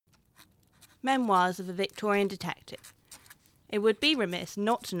Memoirs of a Victorian Detective. It would be remiss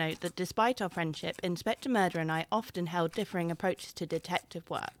not to note that despite our friendship, Inspector Murder and I often held differing approaches to detective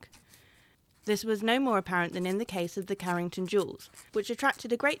work. This was no more apparent than in the case of the Carrington jewels, which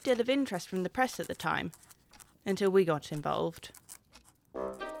attracted a great deal of interest from the press at the time, until we got involved.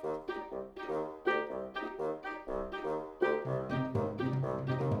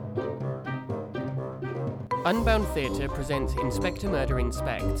 Unbound Theatre presents Inspector Murder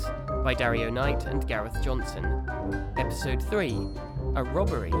Inspects by Dario Knight and Gareth Johnson. Episode 3, A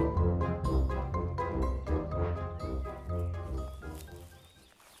Robbery.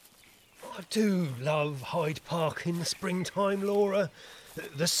 I do love Hyde Park in the springtime, Laura.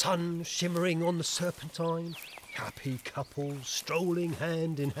 The sun shimmering on the Serpentine, happy couples strolling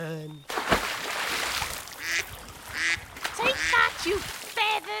hand in hand. Take that, you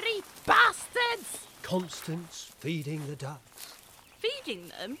feathery bastards! Constance feeding the ducks. Feeding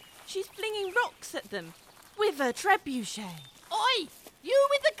them? She's flinging rocks at them, with a trebuchet. Oi! You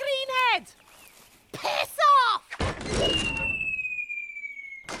with the green head! Piss off!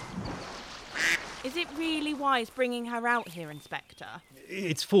 Is it really wise bringing her out here, Inspector?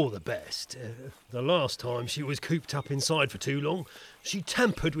 It's for the best. The last time she was cooped up inside for too long, she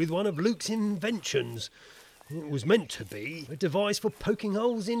tampered with one of Luke's inventions. It was meant to be a device for poking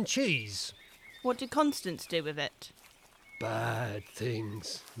holes in cheese. What did Constance do with it? Bad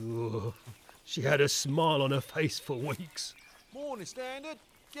things. Ugh. She had a smile on her face for weeks. Morning Standard.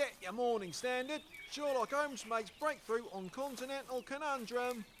 Get your Morning Standard. Sherlock Holmes makes breakthrough on Continental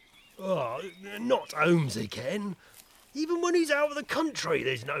Conundrum. Oh, not Holmes again. Even when he's out of the country,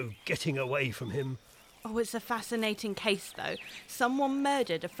 there's no getting away from him. Oh, it's a fascinating case, though. Someone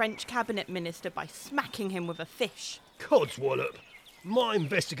murdered a French cabinet minister by smacking him with a fish. Codswallop. My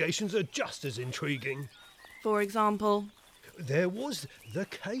investigations are just as intriguing. For example? There was the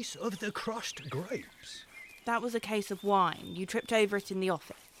case of the crushed grapes. That was a case of wine. You tripped over it in the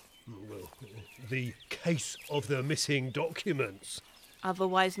office. Well, the case of the missing documents.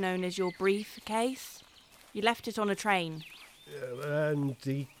 Otherwise known as your briefcase. You left it on a train. And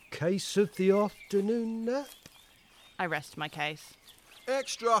the case of the afternoon nap? I rest my case.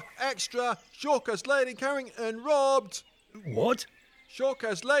 Extra, extra. Shawker's Lady Carrington robbed. What?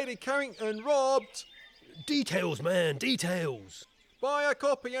 Shawker's Lady Carrington robbed. Details, man, details. Buy a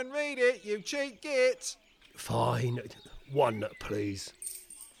copy and read it, you cheap git. Fine. One, please.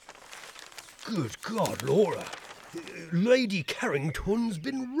 Good God, Laura. Lady Carrington's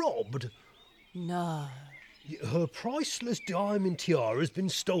been robbed. No. Her priceless diamond tiara has been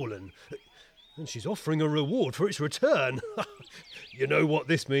stolen, and she's offering a reward for its return. You know what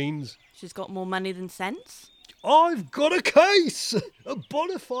this means? She's got more money than sense? I've got a case! A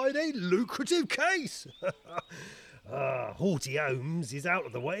bona fide, lucrative case! Haughty Holmes is out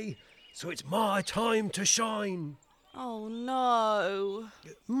of the way, so it's my time to shine. Oh, no.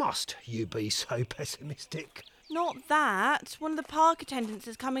 Must you be so pessimistic? Not that. One of the park attendants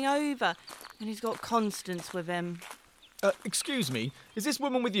is coming over, and he's got Constance with him. Excuse me, is this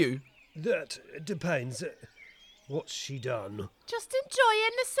woman with you? That depends. What's she done? Just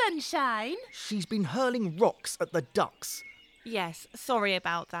enjoying the sunshine. She's been hurling rocks at the ducks. Yes, sorry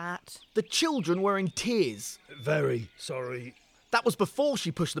about that. The children were in tears. Very sorry. That was before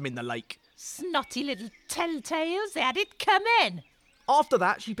she pushed them in the lake. Snotty little telltales, they had it coming. After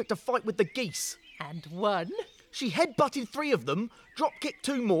that, she picked a fight with the geese. And won. She head-butted 3 of them, drop-kicked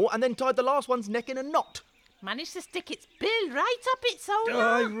 2 more, and then tied the last one's neck in a knot. Managed to stick its bill right up its own.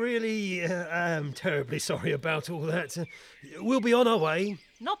 I really am terribly sorry about all that. We'll be on our way.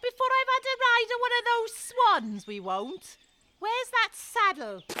 Not before I've had a ride on one of those swans, we won't. Where's that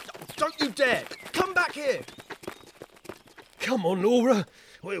saddle? Don't you dare! Come back here! Come on, Laura.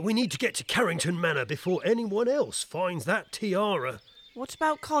 We need to get to Carrington Manor before anyone else finds that tiara. What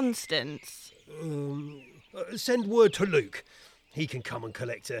about Constance? Send word to Luke. He can come and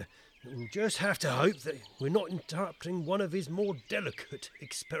collect her. We'll just have to hope that we're not interrupting one of his more delicate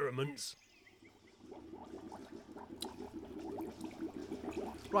experiments.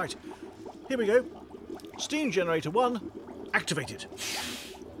 Right, here we go. Steam generator 1, activated.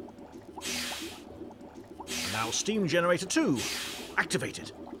 Now steam generator 2,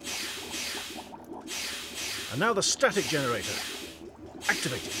 activated. And now the static generator,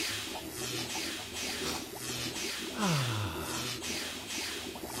 activated.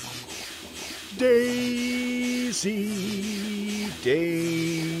 Daisy,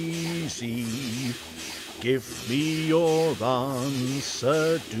 Daisy, give me your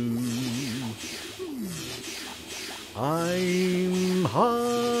answer, do. I'm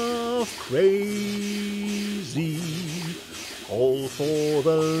half crazy all for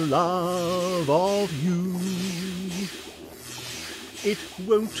the love of you. It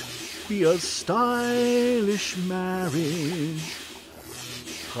won't be a stylish marriage.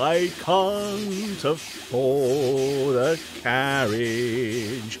 I can't afford a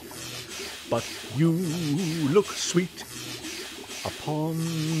carriage, but you look sweet upon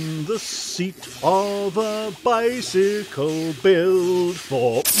the seat of a bicycle built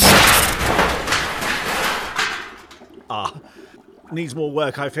for... Needs more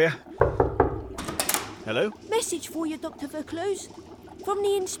work, I fear. Hello? Message for you, Dr. Vercluse. From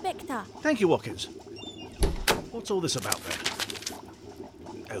the inspector. Thank you, Watkins. What's all this about, then?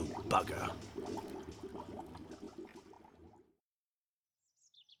 Oh, bugger.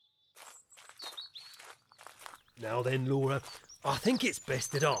 Now then, Laura, I think it's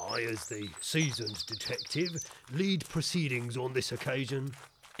best that I, as the seasoned detective, lead proceedings on this occasion.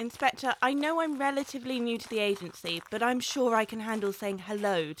 Inspector, I know I'm relatively new to the agency, but I'm sure I can handle saying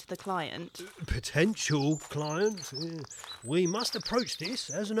hello to the client. Potential client. We must approach this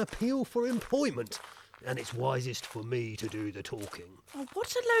as an appeal for employment, and it's wisest for me to do the talking. Oh,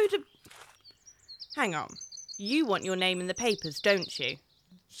 what a load of... Hang on. You want your name in the papers, don't you?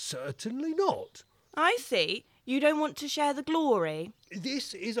 Certainly not. I see. You don't want to share the glory.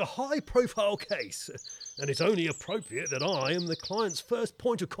 This is a high-profile case, and it's only appropriate that I am the client's first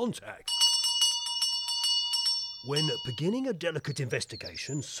point of contact. When beginning a delicate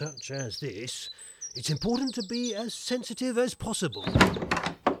investigation such as this, it's important to be as sensitive as possible.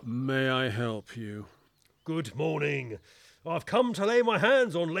 May I help you? Good morning. I've come to lay my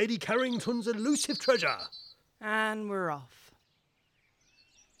hands on Lady Carrington's elusive treasure. And we're off.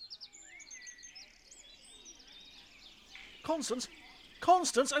 Constance?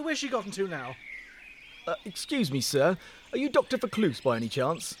 Constance, where's she gotten to now? Excuse me, sir. Are you Dr. Vercluse by any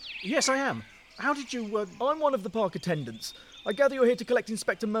chance? Yes, I am. How did you, I'm one of the park attendants. I gather you're here to collect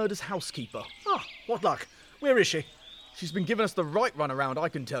Inspector Murder's housekeeper. Ah, what luck. Where is she? She's been giving us the right run around, I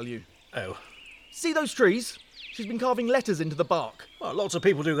can tell you. Oh. See those trees? She's been carving letters into the bark. Well, lots of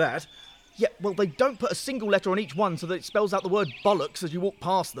people do that. Yeah, well, they don't put a single letter on each one so that it spells out the word bollocks as you walk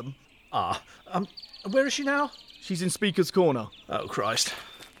past them. Where is she now? She's in Speaker's Corner. Oh, Christ.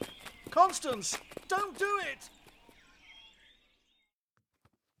 Constance, don't do it!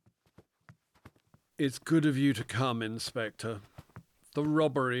 It's good of you to come, Inspector. The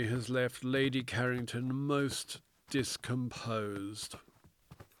robbery has left Lady Carrington most discomposed.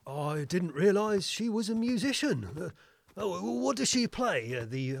 I didn't realise she was a musician. What does she play?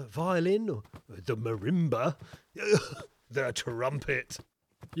 The violin? Or the marimba? The trumpet?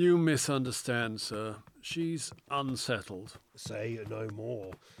 You misunderstand, sir. She's unsettled. Say no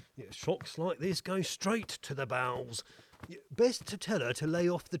more. Shocks like this go straight to the bowels. Best to tell her to lay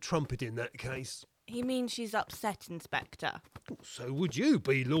off the trumpet in that case. He means she's upset, Inspector. So would you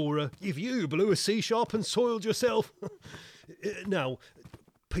be, Laura, if you blew a C-sharp and soiled yourself. Now,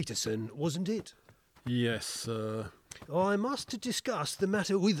 Peterson, wasn't it? Yes, sir. I must discuss the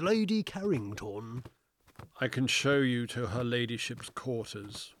matter with Lady Carrington. I can show you to her ladyship's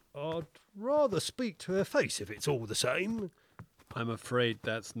quarters. I'd rather speak to her face if it's all the same. I'm afraid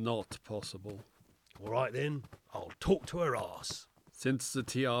that's not possible. All right then, I'll talk to her arse. Since the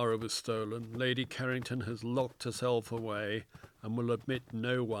tiara was stolen, Lady Carrington has locked herself away and will admit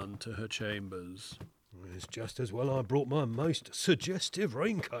no one to her chambers. It's just as well I brought my most suggestive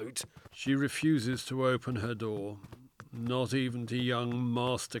raincoat. She refuses to open her door, not even to young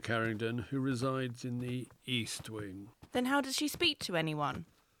Master Carrington, who resides in the East Wing. Then how does she speak to anyone?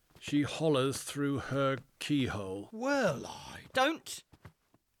 She hollers through her keyhole. Well, Don't!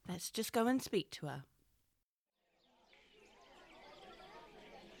 Let's just go and speak to her.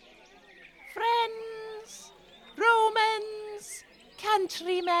 Friends, Romans,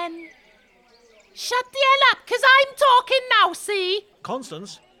 countrymen. Shut the hell up, 'cause I'm talking now, see?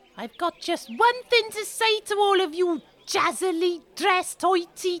 Constance? I've got just one thing to say to all of you jazzily dressed,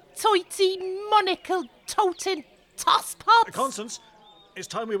 hoity-toity, monocle-toting tosspots. Constance, it's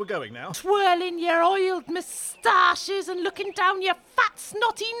time we were going now. Twirling your oiled moustaches and looking down your fat,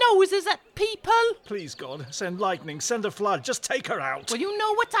 snotty noses at people. Please, God, send lightning, send a flood, just take her out. Well, you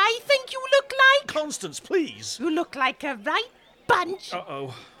know what I think you look like? Constance, please. You look like a right bunch.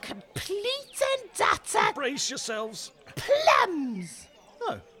 Uh-oh. Complete and utter Brace yourselves. plums.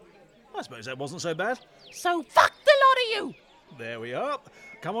 Oh, I suppose that wasn't so bad. So fuck the lot of you. There we are.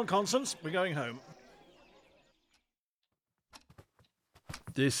 Come on, Constance, we're going home.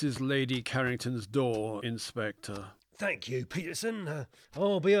 This is Lady Carrington's door, Inspector. thank you, Peterson.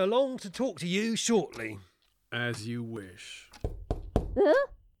 I'll be along to talk to you shortly. As you wish.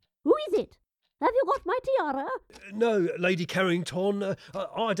 Who is it? Have you got my tiara? No, Lady Carrington,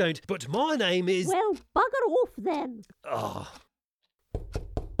 I don't. But my name is... Well, bugger off then. Ah,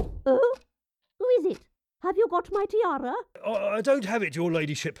 Oh? Who is it? Have you got my tiara? I don't have it, your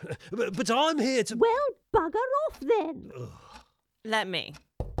ladyship. But I'm here to... Well, bugger off then. Let me.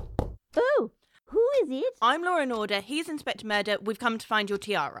 Oh, who is it? I'm Law and Order. He's Inspector Murder. We've come to find your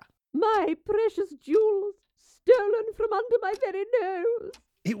tiara. My precious jewels, stolen from under my very nose.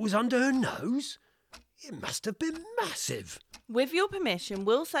 It was under her nose? It must have been massive. With your permission,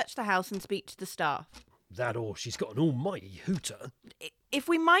 we'll search the house and speak to the staff. That or she's got an almighty hooter. If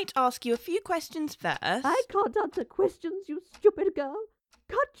we might ask you a few questions first. I can't answer questions, you stupid girl.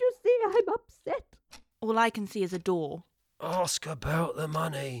 Can't you see I'm upset? All I can see is a door. Ask about the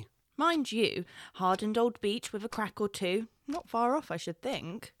money. Mind you, hardened old beach with a crack or two. Not far off, I should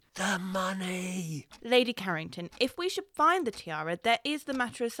think. The money. Lady Carrington, if we should find the tiara, there is the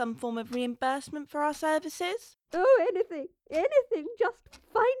matter of some form of reimbursement for our services. Oh, anything, just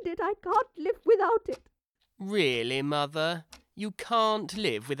find it. I can't live without it. Really, Mother? You can't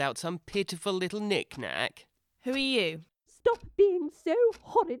live without some pitiful little knick-knack? Who are you? Stop being so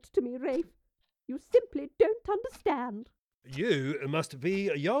horrid to me, Rafe. You simply don't understand. You must be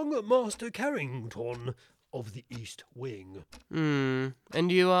a young Master Carrington of the East Wing.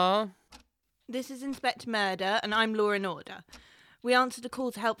 And you are? This is Inspector Murder, and I'm Law and Order. We answered a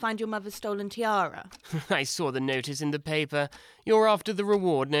call to help find your mother's stolen tiara. I saw the notice in the paper. You're after the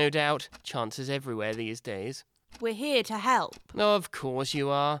reward, no doubt. Chances everywhere these days. We're here to help. Of course you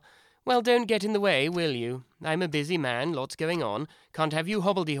are. Well, don't get in the way, will you? I'm a busy man, lots going on. Can't have you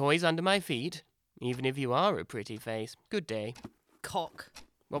hobbledehoys under my feet. Even if you are a pretty face. Good day. Cock.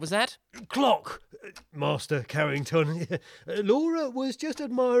 What was that? Clock, Master Carrington. Laura was just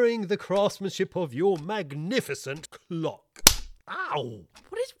admiring the craftsmanship of your magnificent clock. Ow!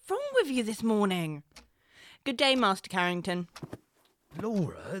 What is wrong with you this morning? Good day, Master Carrington.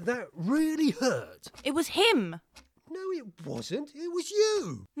 Laura, that really hurt. It was him. No, it wasn't. It was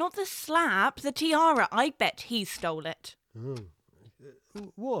you. Not the slap, the tiara. I bet he stole it. Oh.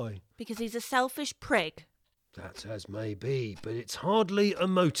 Why? Because he's a selfish prig. That's as may be, but it's hardly a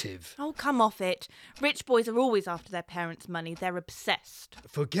motive. Oh, come off it. Rich boys are always after their parents' money. They're obsessed.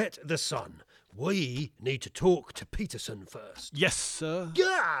 Forget the son. We need to talk to Peterson first. Yes, sir.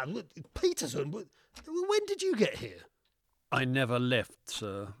 Yeah, look, Peterson, when did you get here? I never left,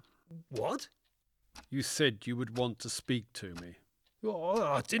 sir. What? You said you would want to speak to me. Oh,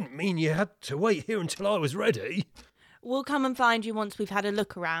 I didn't mean you had to wait here until I was ready. We'll come and find you once we've had a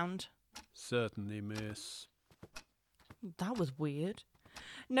look around. Certainly, miss. That was weird.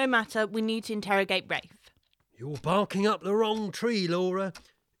 No matter, we need to interrogate Rafe. You're barking up the wrong tree, Laura.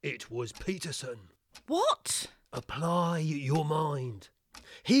 It was Peterson. What? Apply your mind.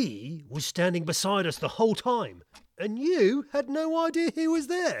 He was standing beside us the whole time, and you had no idea he was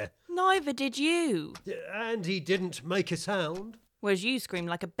there. Neither did you. And he didn't make a sound. Whereas you screamed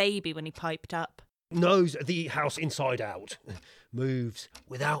like a baby when he piped up. Knows the house inside out. Moves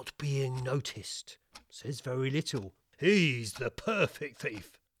without being noticed. Says very little. He's the perfect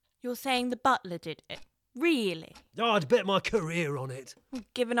thief. You're saying the butler did it? Really? I'd bet my career on it.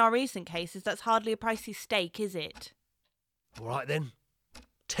 Given our recent cases, that's hardly a pricey stake, is it? All right then.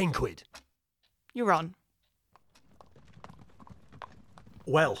 10 quid. You're on.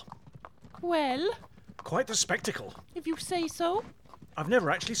 Well, Well, quite the spectacle. if you say so, I've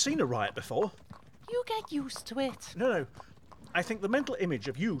never actually seen a riot before. you get used to it. No. I think the mental image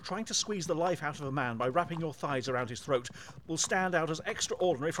of you trying to squeeze the life out of a man by wrapping your thighs around his throat will stand out as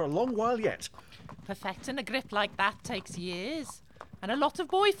extraordinary for a long while yet. Perfecting a grip like that takes years. And a lot of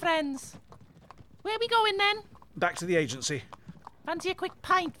boyfriends. Where we going then? Back to the agency. Fancy a quick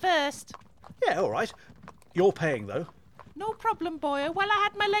pint first? Yeah, all right. You're paying, though. No problem, boy. Well, I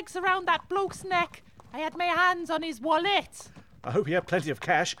had my legs around that bloke's neck. I had my hands on his wallet. I hope you have plenty of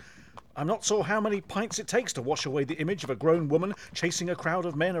cash. I'm not sure how many pints it takes to wash away the image of a grown woman chasing a crowd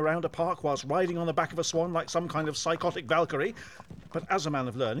of men around a park whilst riding on the back of a swan like some kind of psychotic Valkyrie. But as a man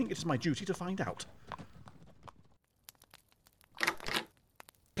of learning, it is my duty to find out.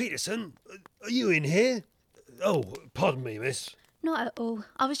 Peterson, are you in here? Oh, pardon me, miss. Not at all.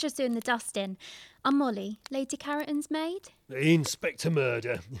 I was just doing the dusting. I'm Molly, Lady Carrington's maid. Inspector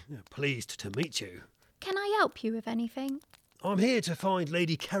Murder. Pleased to meet you. Can I help you with anything? I'm here to find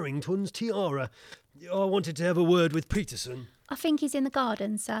Lady Carrington's tiara. I wanted to have a word with Peterson. I think he's in the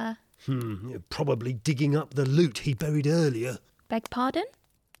garden, sir. Probably digging up the loot he buried earlier. Beg pardon?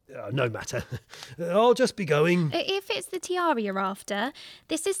 No matter. I'll just be going. If it's the tiara you're after,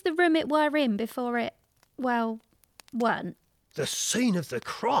 this is the room it were in before it, well, weren't. The scene of the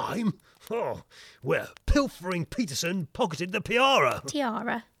crime? Oh, well, pilfering Peterson pocketed the tiara.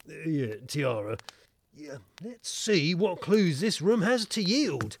 Tiara. Yeah, tiara. Yeah, let's see what clues this room has to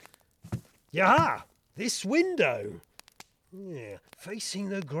yield. Yaha! This window. Yeah, facing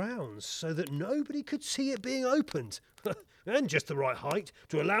the grounds so that nobody could see it being opened. And just the right height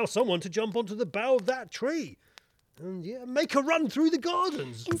to allow someone to jump onto the bough of that tree. And yeah, make a run through the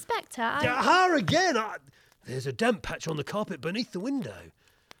gardens. Inspector, Yaha again! There's a damp patch on the carpet beneath the window.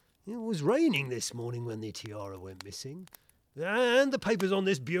 It was raining this morning when the tiara went missing. And the papers on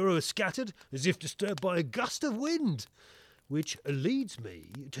this bureau are scattered as if disturbed by a gust of wind. Which leads me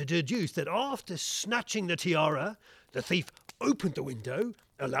to deduce that after snatching the tiara, the thief opened the window,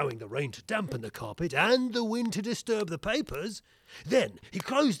 allowing the rain to dampen the carpet and the wind to disturb the papers. Then he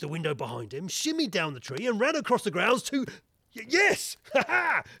closed the window behind him, shimmied down the tree and ran across the grounds to... Yes!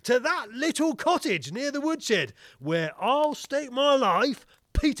 To that little cottage near the woodshed, where I'll stake my life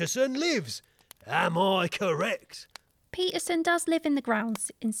Peterson lives. Am I correct? Peterson does live in the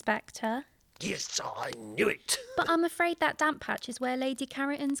grounds, Inspector. Yes, I knew it. But I'm afraid that damp patch is where Lady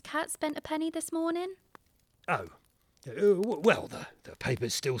Carrington's cat spent a penny this morning. Oh. Well, the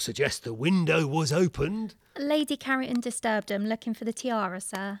papers still suggest the window was opened. Lady Carrington disturbed him looking for the tiara,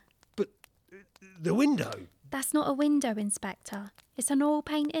 sir. But the window... That's not a window, Inspector. It's an oil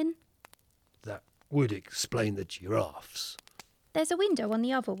painting. That would explain the giraffes. There's a window on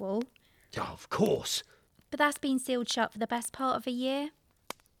the other wall. Oh, of course. But that's been sealed shut for the best part of a year.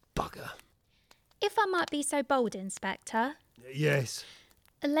 Bugger. If I might be so bold, Inspector. Yes.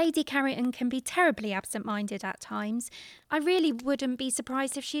 Lady Carrington can be terribly absent-minded at times. I really wouldn't be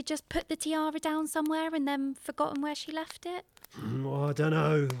surprised if she had just put the tiara down somewhere and then forgotten where she left it. I don't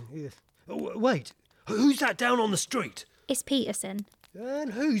know. Oh, wait, who's that down on the street? It's Peterson.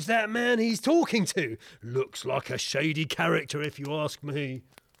 And who's that man he's talking to? Looks like a shady character, if you ask me.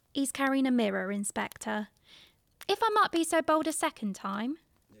 He's carrying a mirror, Inspector. If I might be so bold a second time.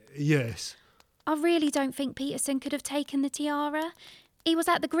 Yes. I really don't think Peterson could have taken the tiara. He was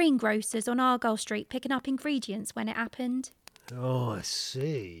at the greengrocer's on Argyle Street picking up ingredients when it happened. Oh, I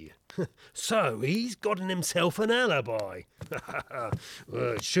see. So he's gotten himself an alibi.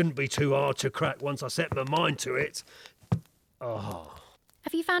 Well, it shouldn't be too hard to crack once I set my mind to it. Oh.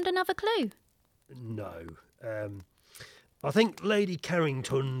 Have you found another clue? No. I think Lady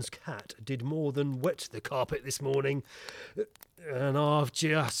Carrington's cat did more than wet the carpet this morning, and I've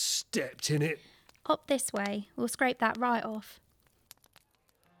just stepped in it. Up this way. We'll scrape that right off.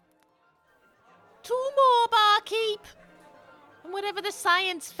 2 more, barkeep. And whatever the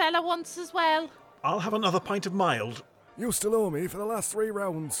science fella wants as well. I'll have another pint of mild. You still owe me for the last 3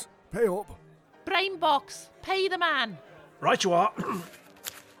 rounds. Pay up. Brain box, pay the man. Right you are.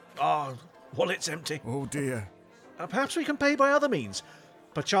 Wallet's empty. Oh dear. Perhaps we can pay by other means.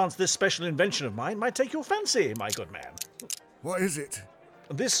 Perchance this special invention of mine might take your fancy, my good man. What is it?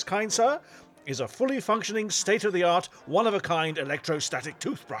 This, kind sir, is a fully functioning, state-of-the-art, one-of-a-kind electrostatic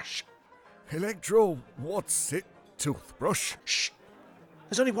toothbrush. What's it? Toothbrush? Shh!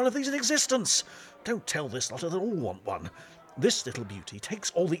 There's only one of these in existence. Don't tell this lot, they'll all want one. This little beauty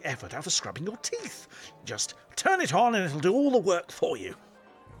takes all the effort out of scrubbing your teeth. Just turn it on and it'll do all the work for you.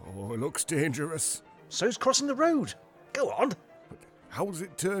 Oh, it looks dangerous. So's crossing the road. Go on. But how does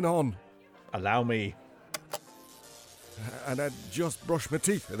it turn on? Allow me. And I'd just brush my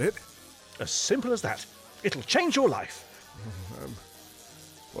teeth with it? As simple as that. It'll change your life.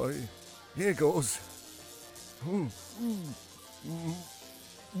 Well, here goes.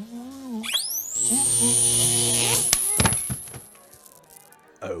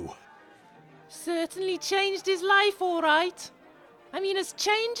 Oh. Certainly changed his life, all right. I mean, as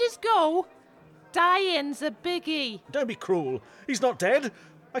changes go, dying's a biggie. Don't be cruel. He's not dead.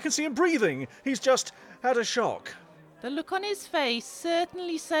 I can see him breathing. He's just had a shock. The look on his face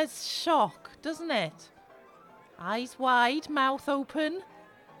certainly says shock, doesn't it? Eyes wide, mouth open,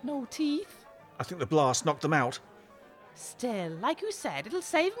 no teeth. I think the blast knocked them out. Still, like you said, it'll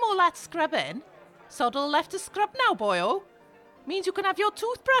save him all that scrubbing. Sod all left to scrub now, boyo. Means you can have your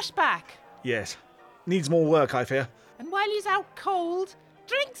toothbrush back. Yes. Needs more work, I fear. And while he's out cold,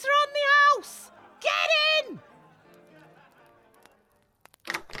 drinks are on the house! Get in!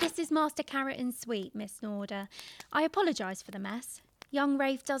 This is Master Carrington's suite, Miss Norder. I apologise for the mess. Young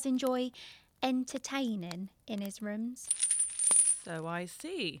Rafe does enjoy entertaining in his rooms. So I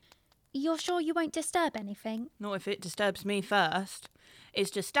see. You're sure you won't disturb anything? Not if it disturbs me first.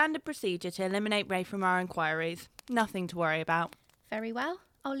 It's just standard procedure to eliminate Rafe from our inquiries. Nothing to worry about. Very well.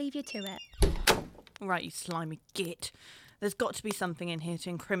 I'll leave you to it. All right, you slimy git. There's got to be something in here to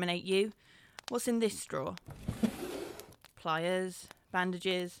incriminate you. What's in this straw? Pliers,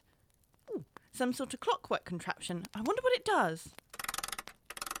 bandages, some sort of clockwork contraption. I wonder what it does.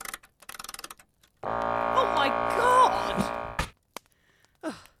 Oh my God!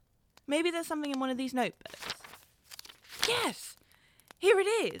 Ugh. Maybe there's something in one of these notebooks. Yes! Here it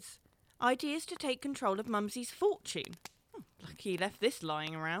is. Ideas to take control of Mumsy's fortune. Lucky he left this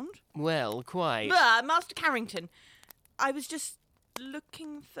lying around. Well, quite. Master Carrington, I was just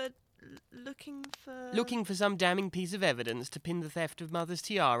looking for... Looking for some damning piece of evidence to pin the theft of Mother's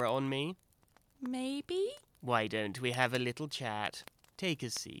tiara on me? Maybe? Why don't we have a little chat? Take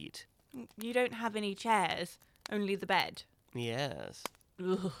a seat. You don't have any chairs, only the bed. Yes.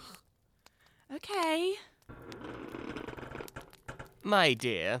 Ugh. Okay. My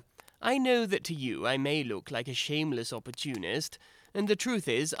dear, I know that to you I may look like a shameless opportunist, and the truth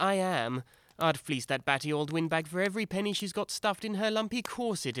is I am. I'd fleece that batty old windbag for every penny she's got stuffed in her lumpy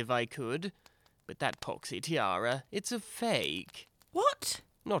corset if I could. But that poxy tiara, it's a fake. What?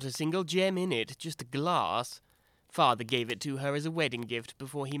 Not a single gem in it, just glass. Father gave it to her as a wedding gift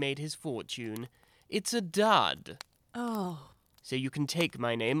before he made his fortune. It's a dud. Oh. So you can take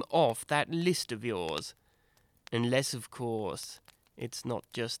my name off that list of yours. Unless, of course, it's not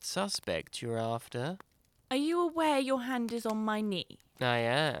just suspect you're after. Are you aware your hand is on my knee? I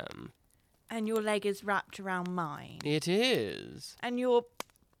am. And your leg is wrapped around mine? It is. And your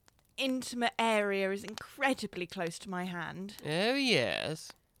intimate area is incredibly close to my hand? Oh,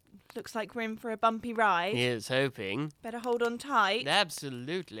 yes. Looks like we're in for a bumpy ride. Here's hoping. Better hold on tight.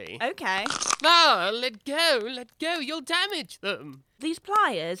 Absolutely. Okay. Ah, let go, you'll damage them. These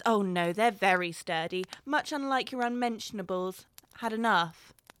pliers? Oh no, they're very sturdy. Much unlike your unmentionables. Had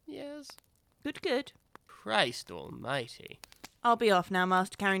enough? Yes. Good. Christ almighty. I'll be off now,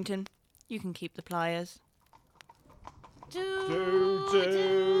 Master Carrington. You can keep the pliers.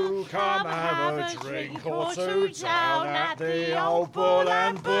 Do, come have a drink or two down at the old Bull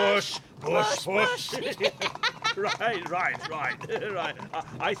and Bush. Bush. Right.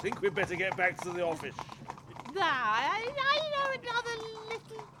 I think we'd better get back to the office. I know another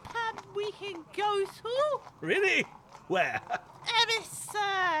little pub we can go to. Really? Where?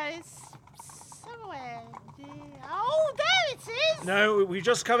 Somewhere. Oh, there it is. No, we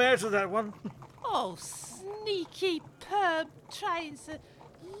just come out of that one. Oh, sneaky pub trying to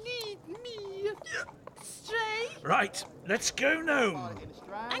lead me astray. Right, let's go now.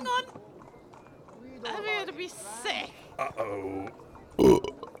 Hang on. I'm going to be sick. Uh-oh.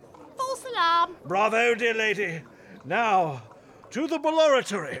 False alarm. Bravo, dear lady. Now, to the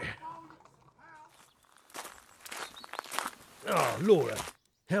laboratory. Ah, Laura,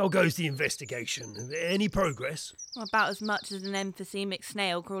 how goes the investigation? Any progress? About as much as an emphysemic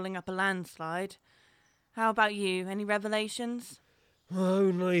snail crawling up a landslide. How about you? Any revelations?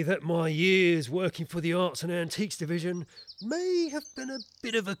 Only that my years working for the Arts and Antiques Division may have been a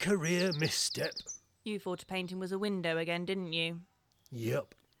bit of a career misstep. You thought a painting was a window again, didn't you?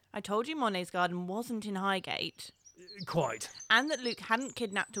 Yep. I told you Monet's garden wasn't in Highgate. Quite. And that Luke hadn't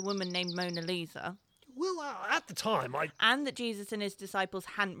kidnapped a woman named Mona Lisa. Well, at the time, And that Jesus and his disciples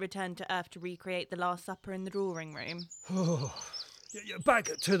hadn't returned to Earth to recreate the Last Supper in the drawing room. Back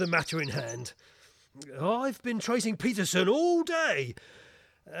to the matter in hand. I've been tracing Peterson all day,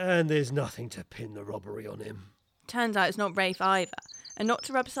 and there's nothing to pin the robbery on him. Turns out it's not Rafe either. And not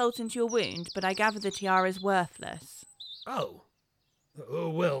to rub salt into your wound, but I gather the tiara's worthless. Oh.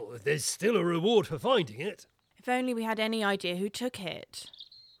 Well, there's still a reward for finding it. If only we had any idea who took it.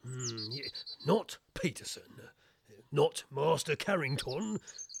 Not Peterson. Not Master Carrington.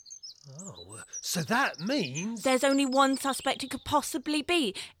 Oh, so that means... There's only one suspect it could possibly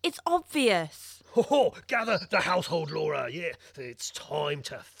be. It's obvious. Gather the household, Laura. Yeah, it's time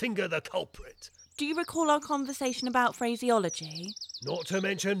to finger the culprit. Do you recall our conversation about phraseology? Not to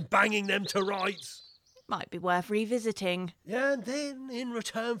mention banging them to rights. Might be worth revisiting. And then, in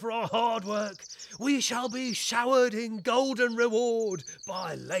return for our hard work, we shall be showered in golden reward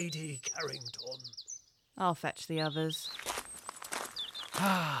by Lady Carrington. I'll fetch the others.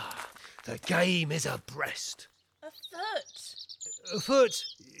 The game is abreast. A foot. A foot?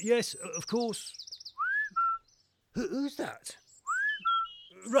 Yes, of course. Who's that?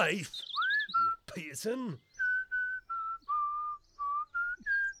 Rafe? Peterson?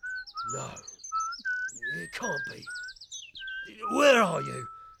 No, it can't be. Where are you?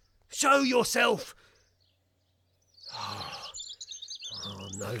 Show yourself! Oh,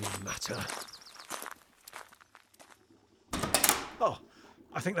 no matter. Oh,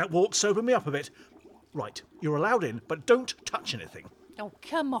 I think that walk sobered me up a bit. Right, you're allowed in, but don't touch anything. Oh,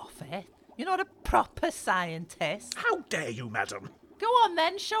 come off it. You're not a proper scientist. How dare you, madam? Go on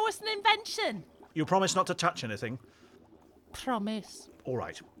then, show us an invention. You promise not to touch anything? Promise. All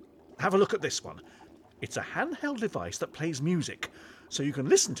right. Have a look at this one. It's a handheld device that plays music, so you can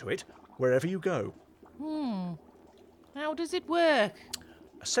listen to it wherever you go. How does it work?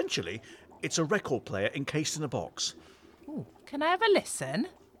 Essentially, it's a record player encased in a box. Ooh, can I have a listen?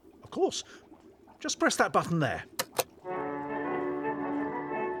 Of course. Just press that button there.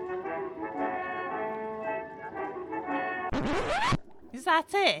 Is that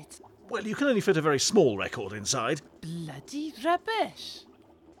it? Well, you can only fit a very small record inside. Bloody rubbish.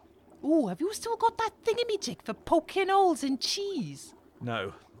 Ooh, have you still got that thingamajig for poking holes in cheese?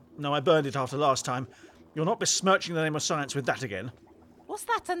 No, I burned it after last time. You're not besmirching the name of science with that again. What's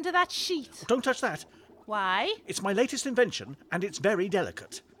that under that sheet? Don't touch that. Why? It's my latest invention, and it's very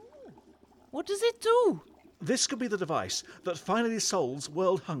delicate. What does it do? This could be the device that finally solves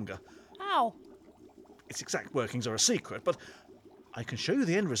world hunger. How? Its exact workings are a secret, but I can show you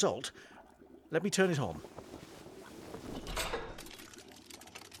the end result. Let me turn it on.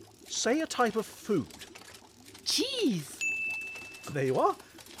 Say a type of food. Cheese. There you are.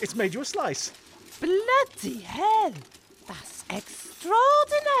 It's made you a slice. Bloody hell. That's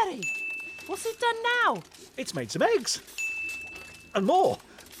extraordinary. What's it done now? It's made some eggs. And more.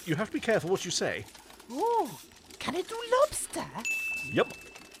 You have to be careful what you say. Oh, can it do lobster? Yep,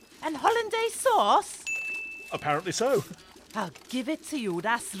 And hollandaise sauce? apparently so. I'll give it to you.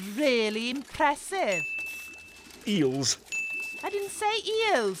 That's really impressive. Eels. I didn't say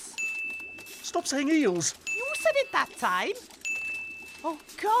eels. Stop saying eels. You said it that time. Oh,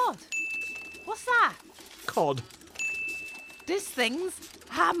 God. What's that? Cod. This thing's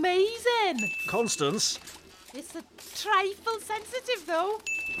amazing. Constance, It's a trifle sensitive, though.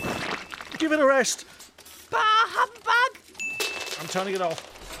 give it a rest. Bah humbug. I'm turning it off.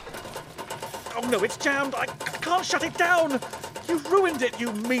 Oh no, it's jammed. I can't shut it down. You've ruined it,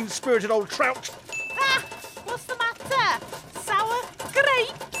 you mean-spirited old trout. Ah, what's the matter? Sour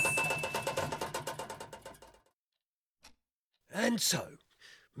grapes? And so,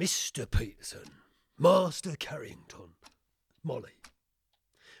 Mr. Peterson, Master Carrington, Molly,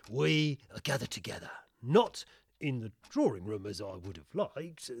 we are gathered together, not in the drawing room as I would have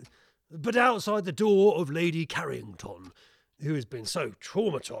liked, but outside the door of Lady Carrington, who has been so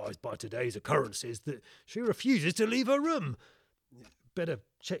traumatised by today's occurrences that she refuses to leave her room. Better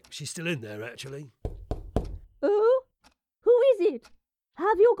check she's still in there, actually. Oh? Who is it?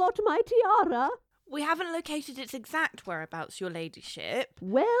 Have you got my tiara? We haven't located its exact whereabouts, your ladyship.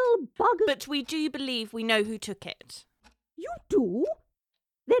 Well, bugger. But we do believe we know who took it. You do?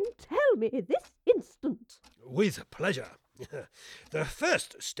 Then tell me this instant. With pleasure. The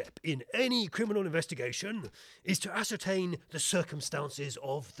first step in any criminal investigation is to ascertain the circumstances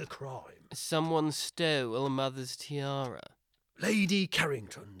of the crime. Someone stole Mother's tiara. Lady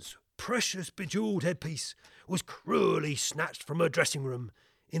Carrington's precious bejewelled headpiece was cruelly snatched from her dressing room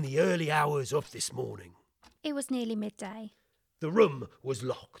in the early hours of this morning. It was nearly midday. The room was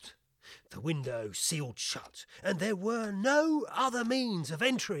locked, the window sealed shut, and there were no other means of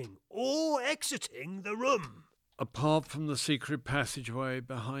entering or exiting the room. Apart from the secret passageway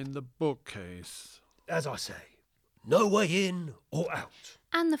behind the bookcase. As I say, no way in or out.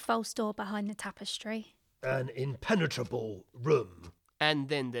 And the false door behind the tapestry. An impenetrable room. And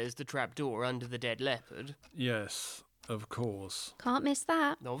then there's the trapdoor under the dead leopard. Yes, of course. Can't miss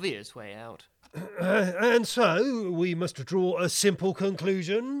that. Obvious way out. And so, we must draw a simple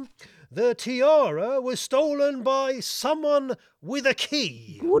conclusion. The tiara was stolen by someone with a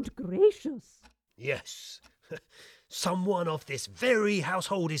key. Good gracious. Yes. Someone of this very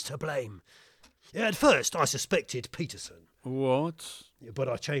household is to blame. At first, I suspected Peterson. What? But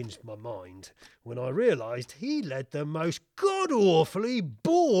I changed my mind when I realised he led the most god-awfully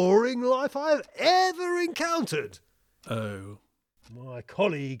boring life I've ever encountered. Oh. My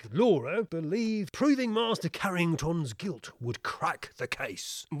colleague Laura believed proving Master Carrington's guilt would crack the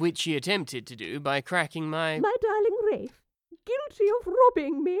case. Which she attempted to do by cracking my darling Rafe, guilty of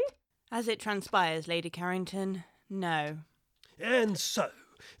robbing me? As it transpires, Lady Carrington, no. And so,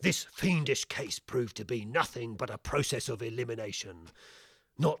 this fiendish case proved to be nothing but a process of elimination.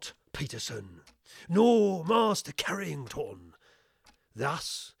 Not Peterson, nor Master Carrington.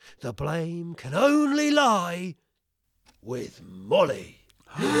 Thus, the blame can only lie with Molly.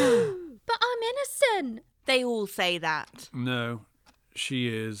 But I'm innocent. They all say that. No, she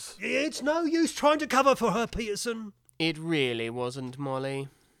is. It's no use trying to cover for her, Peterson. It really wasn't Molly.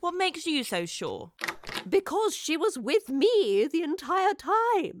 What makes you so sure? Because she was with me the entire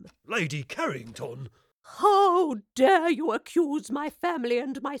time. Lady Carrington. How dare you accuse my family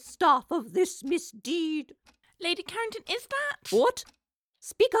and my staff of this misdeed? Lady Carrington, is that? What?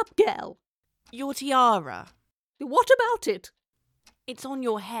 Speak up, girl. Your tiara. What about it? It's on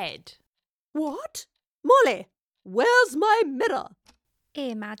your head. What? Molly, where's my mirror?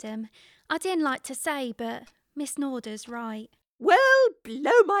 Here, madam. I didn't like to say, but Miss Norder's right. Well,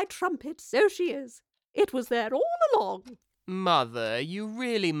 blow my trumpet, so she is. It was there all along. Mother, you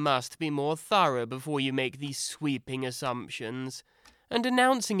really must be more thorough before you make these sweeping assumptions. And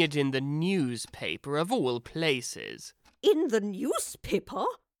announcing it in the newspaper of all places. In the newspaper?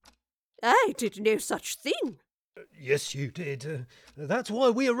 I did no such thing. Yes, you did. That's why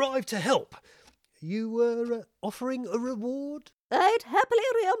we arrived to help. You were offering a reward? I'd happily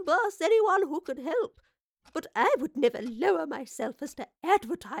reimburse anyone who could help, but I would never lower myself as to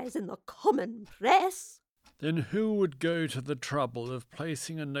advertise in the common press. Then who would go to the trouble of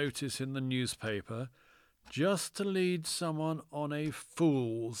placing a notice in the newspaper just to lead someone on a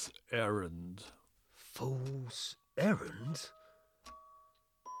fool's errand? Fool's errand?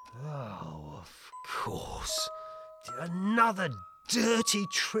 Oh, of course. Another dirty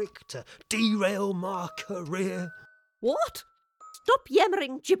trick to derail my career. What? Stop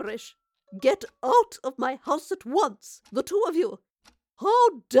yammering gibberish. Get out of my house at once, the two of you.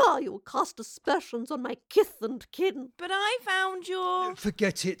 How dare you cast aspersions on my kith and kin? But I found your...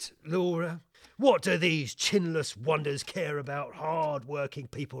 Forget it, Laura. What do these chinless wonders care about hard-working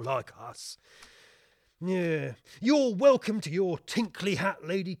people like us? Yeah, you're welcome to your tinkly hat,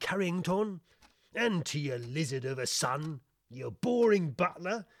 Lady Carrington, and to your lizard of a son, your boring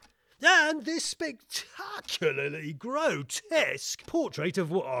butler, and this spectacularly grotesque portrait of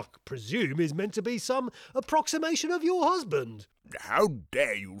what I presume is meant to be some approximation of your husband. How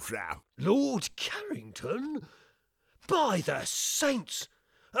dare you, sir? Lord Carrington? By the saints!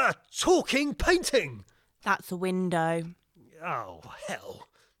 A talking painting! That's a window. Oh, hell.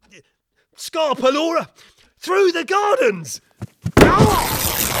 Scarpa, Laura! Through the gardens!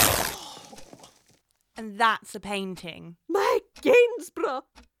 And that's a painting. My Gainsborough!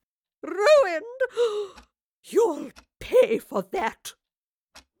 Ruined! You'll pay for that.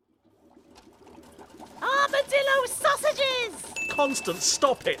 Armadillo sausages! Constance,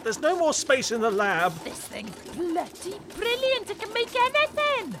 stop it. There's no more space in the lab. This thing's bloody brilliant. It can make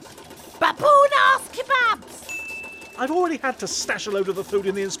anything. Baboon-ass kebabs! I've already had to stash a load of the food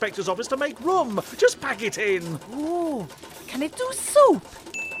in the inspector's office to make room. Just pack it in. Ooh, can it do soup?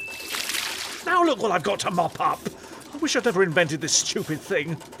 Now look what I've got to mop up. I wish I'd never invented this stupid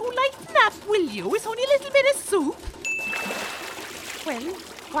thing. Oh, lighten up, will you? It's only a little bit of soup. Well,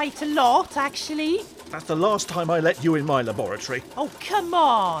 quite a lot, actually. That's the last time I let you in my laboratory. Oh, come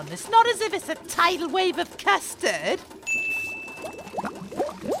on. It's not as if it's a tidal wave of custard.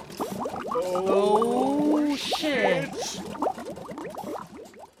 Oh, shit.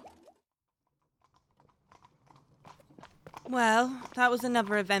 Well, that was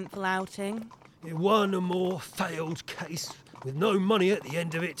another eventful outing. One more failed case, with no money at the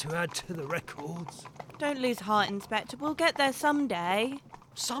end of it to add to the records. Don't lose heart, Inspector. We'll get there someday.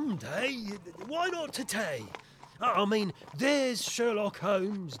 Someday? Why not today? I mean, there's Sherlock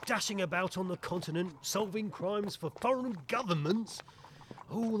Holmes dashing about on the continent, solving crimes for foreign governments,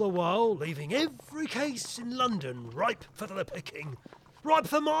 all the while leaving every case in London ripe for the picking. Ripe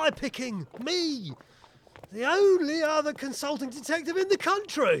for my picking, me! The only other consulting detective in the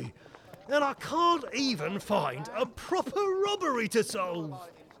country! And I can't even find a proper robbery to solve.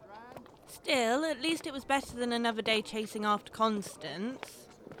 Still, at least it was better than another day chasing after Constance.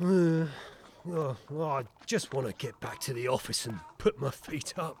 I just want to get back to the office and put my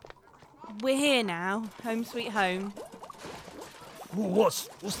feet up. We're here now, home sweet home. What's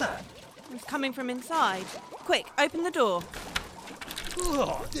that? It's coming from inside. Quick, open the door.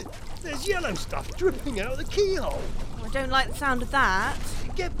 Oh, there's yellow stuff dripping out of the keyhole. I don't like the sound of that.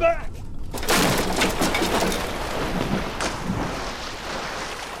 Get back!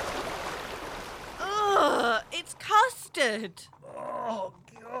 Ugh, it's custard. Oh,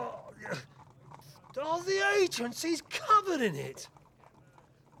 God. Oh, the agency's covered in it.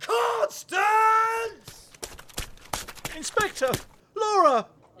 Constance! Inspector! Laura!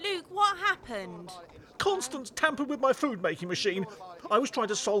 Luke, what happened? Constance tampered with my food-making machine. I was trying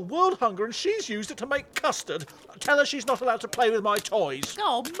to solve world hunger and she's used it to make custard. Tell her she's not allowed to play with my toys.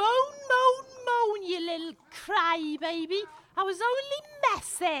 Oh, moan, you little crybaby. I was only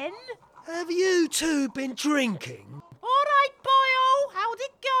messing. Have you two been drinking? All right, boyo. How'd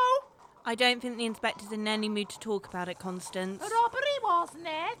it go? I don't think the inspector's in any mood to talk about it, Constance. A robbery, wasn't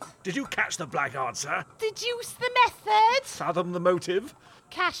it? Did you catch the blackguard, sir? Deduce the method. Fathom the motive?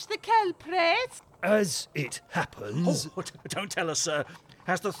 Cash the culprit. As it happens... Oh, don't tell us, sir.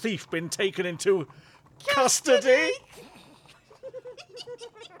 Has the thief been taken into custody?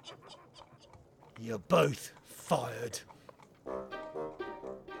 You're both fired.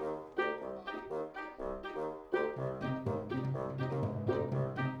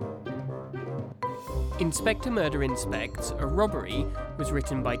 Inspector Murder Inspects, A Robbery was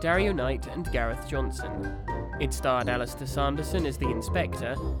written by Dario Knight and Gareth Johnson. It starred Alistair Sanderson as the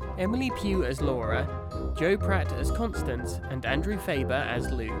Inspector, Emily Pugh as Laura, Joe Pratt as Constance, and Andrew Faber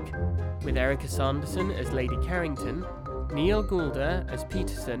as Luke, with Erica Sanderson as Lady Carrington, Neil Goulder as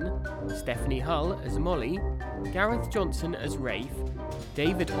Peterson, Stephanie Hull as Molly, Gareth Johnson as Rafe,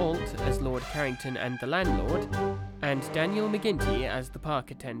 David Alt as Lord Carrington and the Landlord, and Daniel McGinty as the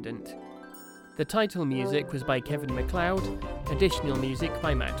park attendant. The title music was by Kevin MacLeod, additional music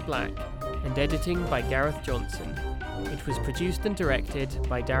by Matt Black, and editing by Gareth Johnson. It was produced and directed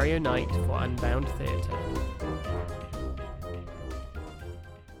by Dario Knight for Unbound Theatre.